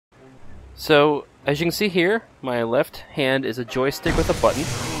So, as you can see here, my left hand is a joystick with a button.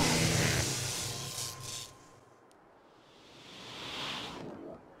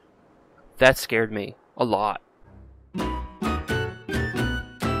 That scared me a lot.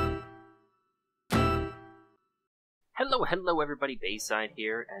 Hello everybody, Baysyde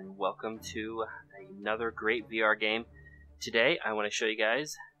here, and welcome to another great VR game. Today, I want to show you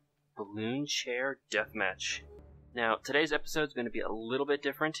guys Balloon Chair Deathmatch. Now, today's episode is going to be a little bit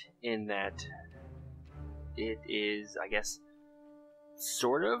different in that it is, I guess,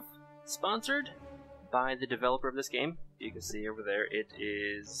 sort of sponsored by the developer of this game. You can see over there, it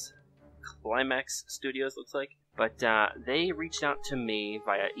is Climax Studios, looks like. But they reached out to me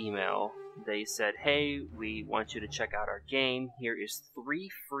via email. They said, hey, we want you to check out our game. Here is 3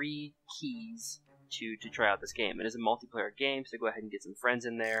 free keys to try out this game. It is a multiplayer game, so go ahead and get some friends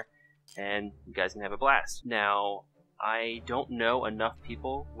in there, and you guys can have a blast. Now, I don't know enough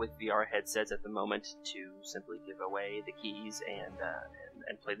people with VR headsets at the moment to simply give away the keys and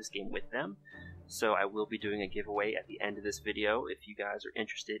play this game with them. So I will be doing a giveaway at the end of this video if you guys are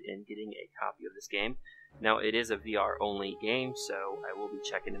interested in getting a copy of this game. Now, it is a VR-only game, so I will be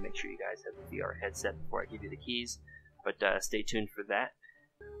checking to make sure you guys have a VR headset before I give you the keys, but stay tuned for that.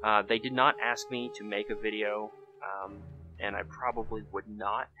 They did not ask me to make a video, and I probably would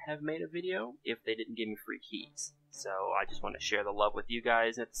not have made a video if they didn't give me free keys. So I just want to share the love with you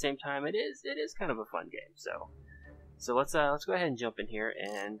guys, and at the same time, it is kind of a fun game. So let's go ahead and jump in here,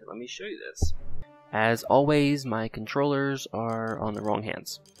 and let me show you this. As always, my controllers are on the wrong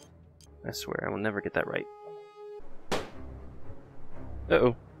hands. I swear, I will never get that right.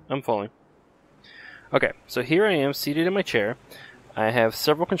 Uh-oh, I'm falling. Okay, so here I am, seated in my chair. I have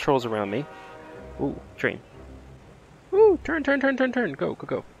several controls around me. Ooh, train. Ooh, turn,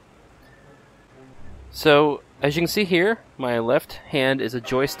 go. So, as you can see here, my left hand is a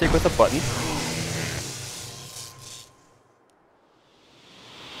joystick with a button.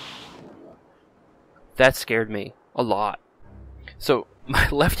 That scared me a lot. So, my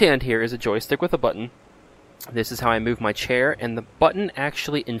left hand here is a joystick with a button. This is how I move my chair, and the button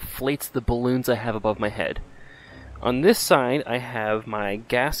actually inflates the balloons I have above my head. On this side, I have my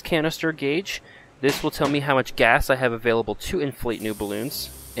gas canister gauge. This will tell me how much gas I have available to inflate new balloons,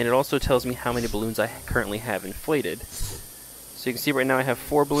 and it also tells me how many balloons I currently have inflated. So you can see right now I have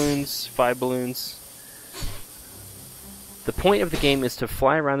 4 balloons, 5 balloons. The point of the game is to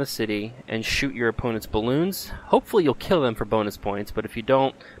fly around the city and shoot your opponent's balloons. Hopefully you'll kill them for bonus points, but if you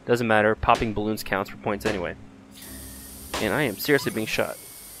don't, doesn't matter. Popping balloons counts for points anyway. And I am seriously being shot.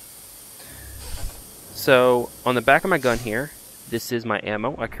 So, on the back of my gun here, this is my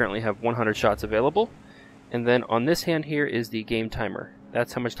ammo. I currently have 100 shots available. And then on this hand here is the game timer.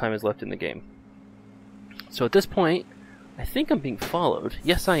 That's how much time is left in the game. So at this point, I think I'm being followed.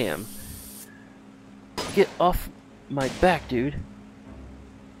 Yes, I am. Get off my back, dude.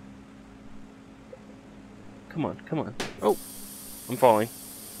 Come on. Oh, I'm falling.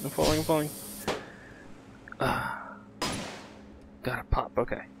 Gotta pop,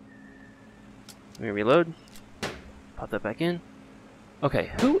 okay. Let me reload. Pop that back in.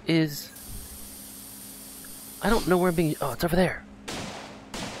 Okay, who is... I don't know where I'm being... Oh, it's over there.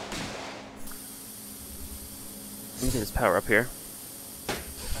 Let me get this power up here.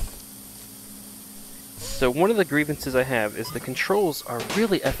 So one of the grievances I have is the controls are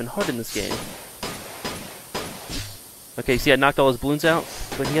really effing hard in this game. Okay, see I knocked all his balloons out,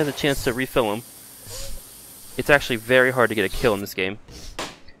 but he has a chance to refill them. It's actually very hard to get a kill in this game,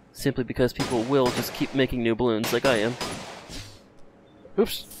 simply because people will just keep making new balloons like I am.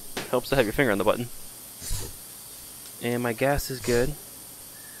 Oops, helps to have your finger on the button. And my gas is good.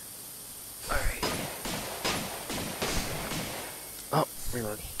 Alright. Oh,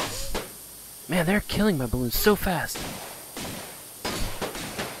 reload. Man, they're killing my balloons so fast.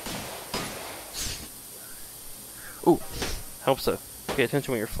 Ooh, helps to pay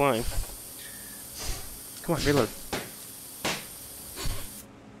attention when you're flying. Come on, reload.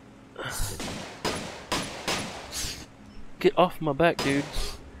 Get off my back, dude.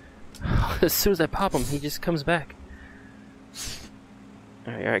 As soon as I pop him, he just comes back.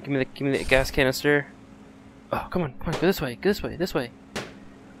 Alright, give me the gas canister. Oh, come on, go this way.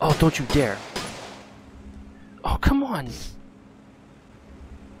 Oh, don't you dare. Oh, come on!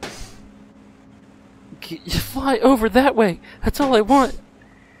 Just fly over that way! That's all I want!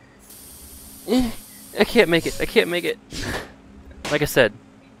 I can't make it. Like I said,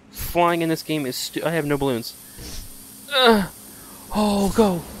 flying in this game is I have no balloons. Oh,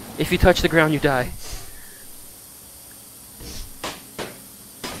 go! If you touch the ground, you die.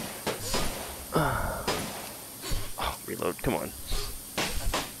 Oh, reload, come on.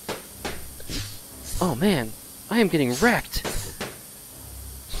 Oh man, I am getting wrecked.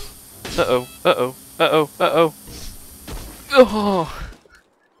 Uh-oh, uh-oh, uh-oh, uh-oh. Oh!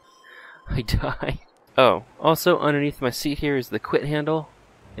 I died. Oh, also underneath my seat here is the quit handle.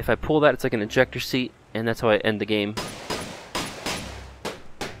 If I pull that, it's like an ejector seat, and that's how I end the game.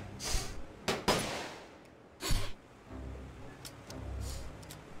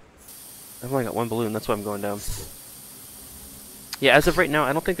 I've only got one balloon, that's why I'm going down. Yeah, as of right now,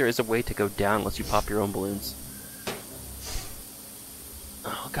 I don't think there is a way to go down unless you pop your own balloons.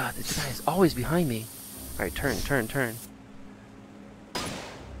 Oh god, this guy is always behind me. Alright, turn, turn, turn.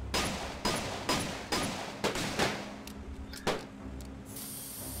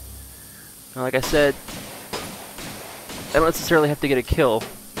 Now, like I said, I don't necessarily have to get a kill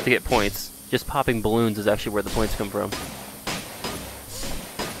to get points. Just popping balloons is actually where the points come from.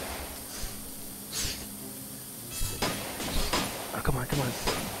 Oh, come on, come on.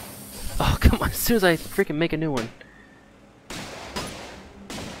 Oh, come on, as soon as I freaking make a new one.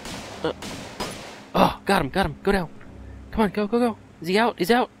 Oh, got him, go down. Come on, go, go, go. Is he out?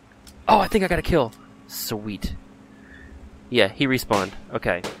 He's out. Oh, I think I got a kill. Sweet. Yeah, he respawned.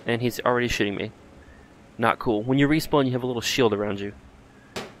 Okay, and he's already shooting me. Not cool. When you respawn, you have a little shield around you.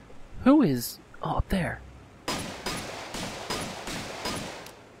 Who is... Oh, up there.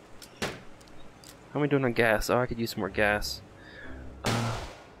 How am I doing on gas? Oh, I could use some more gas.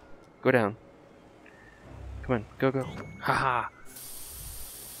 Go down. Come on, go, go. Haha.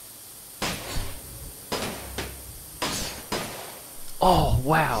 Oh,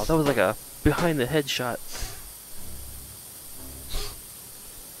 wow. That was like a behind the head shot.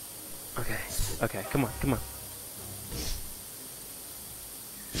 Okay, okay, come on, come on.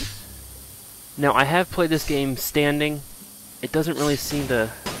 Now, I have played this game standing. It doesn't really seem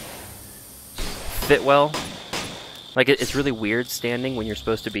to fit well. Like, it's really weird standing when you're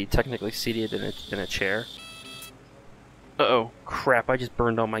supposed to be technically seated in a chair. Uh-oh, crap, I just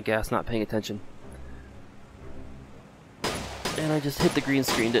burned all my gas not paying attention. And I just hit the green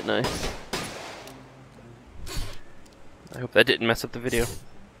screen, didn't I? I hope that didn't mess up the video.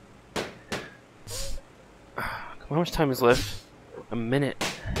 How much time is left? A minute.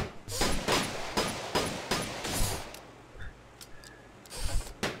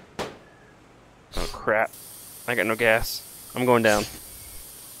 Oh crap. I got no gas. I'm going down.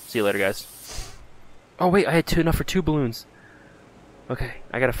 See you later, guys. Oh wait, I had enough for 2 balloons. Okay,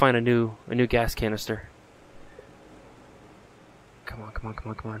 I gotta find a new gas canister. Come on, come on, come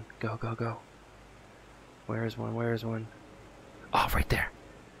on, come on. Go, go, go. Where is one? Where is one? Oh, right there.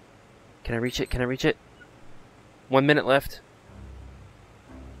 Can I reach it? Can I reach it? 1 minute left.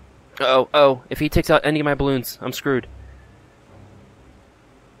 Uh-oh, oh. If he takes out any of my balloons, I'm screwed.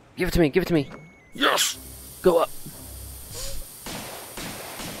 Give it to me, give it to me. Yes! Go up.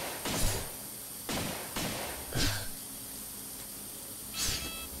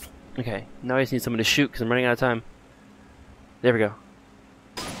 Okay, now I just need someone to shoot because I'm running out of time. There we go.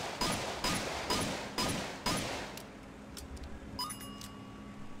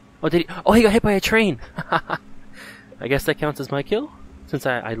 Oh, did he? Oh, he got hit by a train! I guess that counts as my kill, since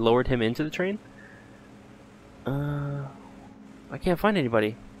I lowered him into the train. I can't find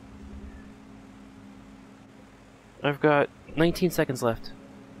anybody. I've got 19 seconds left.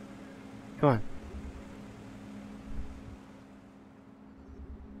 Come on.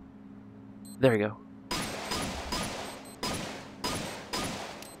 There we go.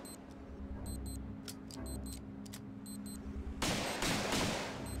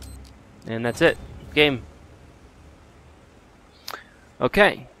 And that's it. Game.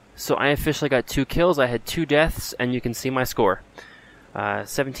 Okay, so I officially got 2 kills. I had 2 deaths, and you can see my score.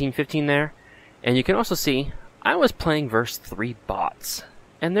 17-15 there. And you can also see I was playing versus 3 bots.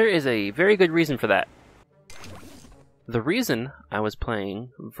 And there is a very good reason for that. The reason I was playing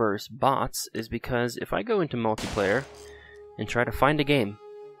versus bots is because if I go into multiplayer and try to find a game,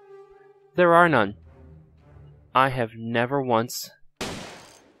 there are none. I have never once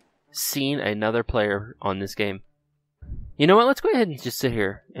seen another player on this game. You know what, let's go ahead and just sit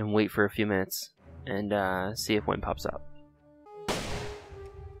here and wait for a few minutes and see if one pops up.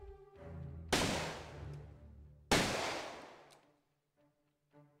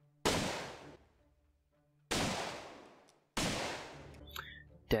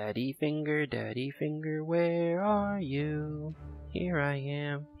 Daddy finger, where are you? Here I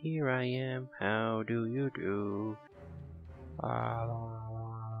am, how do you do?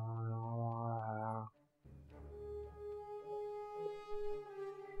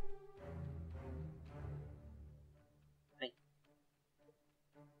 Hey.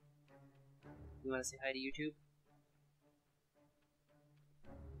 You wanna say hi to YouTube?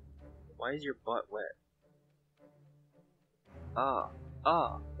 Why is your butt wet? Oh.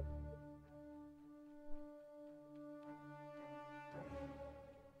 Oh.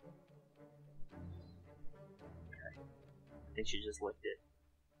 Okay. I think she just licked it.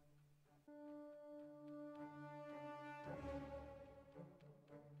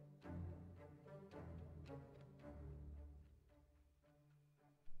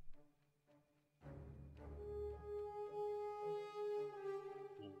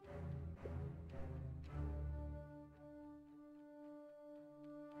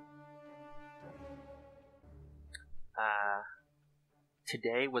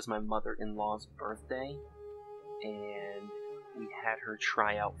 Today was my mother-in-law's birthday, and we had her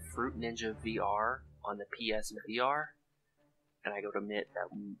try out Fruit Ninja VR on the PS VR, and I gotta admit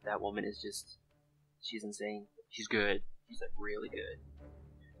that woman is she's insane. She's good. She's like really good.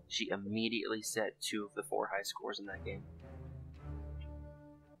 She immediately set 2 of the 4 high scores in that game.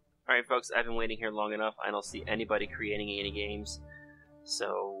 Alright folks, I've been waiting here long enough. I don't see anybody creating any games,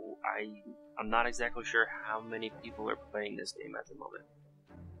 so I'm not exactly sure how many people are playing this game at the moment.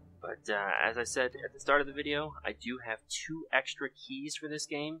 But as I said at the start of the video, I do have 2 extra keys for this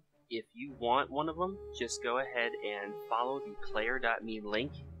game. If you want one of them, just go ahead and follow the player.me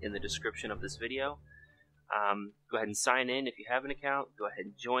link in the description of this video. Go ahead and sign in if you have an account. Go ahead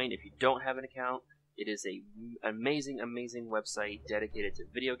and join if you don't have an account. It is an amazing, amazing website dedicated to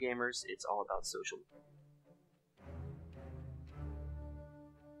video gamers. It's all about social.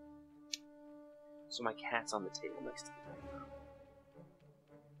 So my cat's on the table next to me.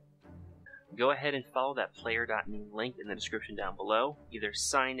 Go ahead and follow that player.me link in the description down below. Either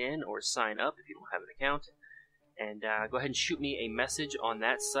sign in or sign up if you don't have an account. And go ahead and shoot me a message on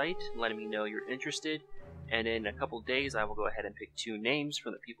that site letting me know you're interested. And in a couple days, I will go ahead and pick 2 names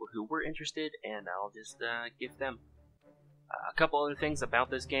from the people who were interested, and I'll just give them. A couple other things about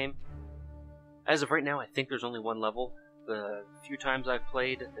this game. As of right now, I think there's only 1 level. The few times I've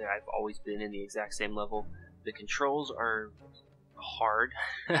played, I've always been in the exact same level. The controls are hard.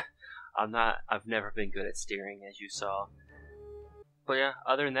 I've never been good at steering, as you saw. But yeah,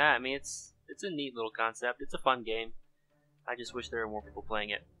 other than that, I mean, it's a neat little concept. It's a fun game. I just wish there were more people playing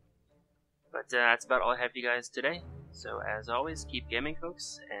it. But that's about all I have for you guys today. So as always, keep gaming,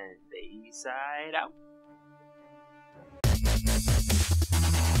 folks, and Baysyde out.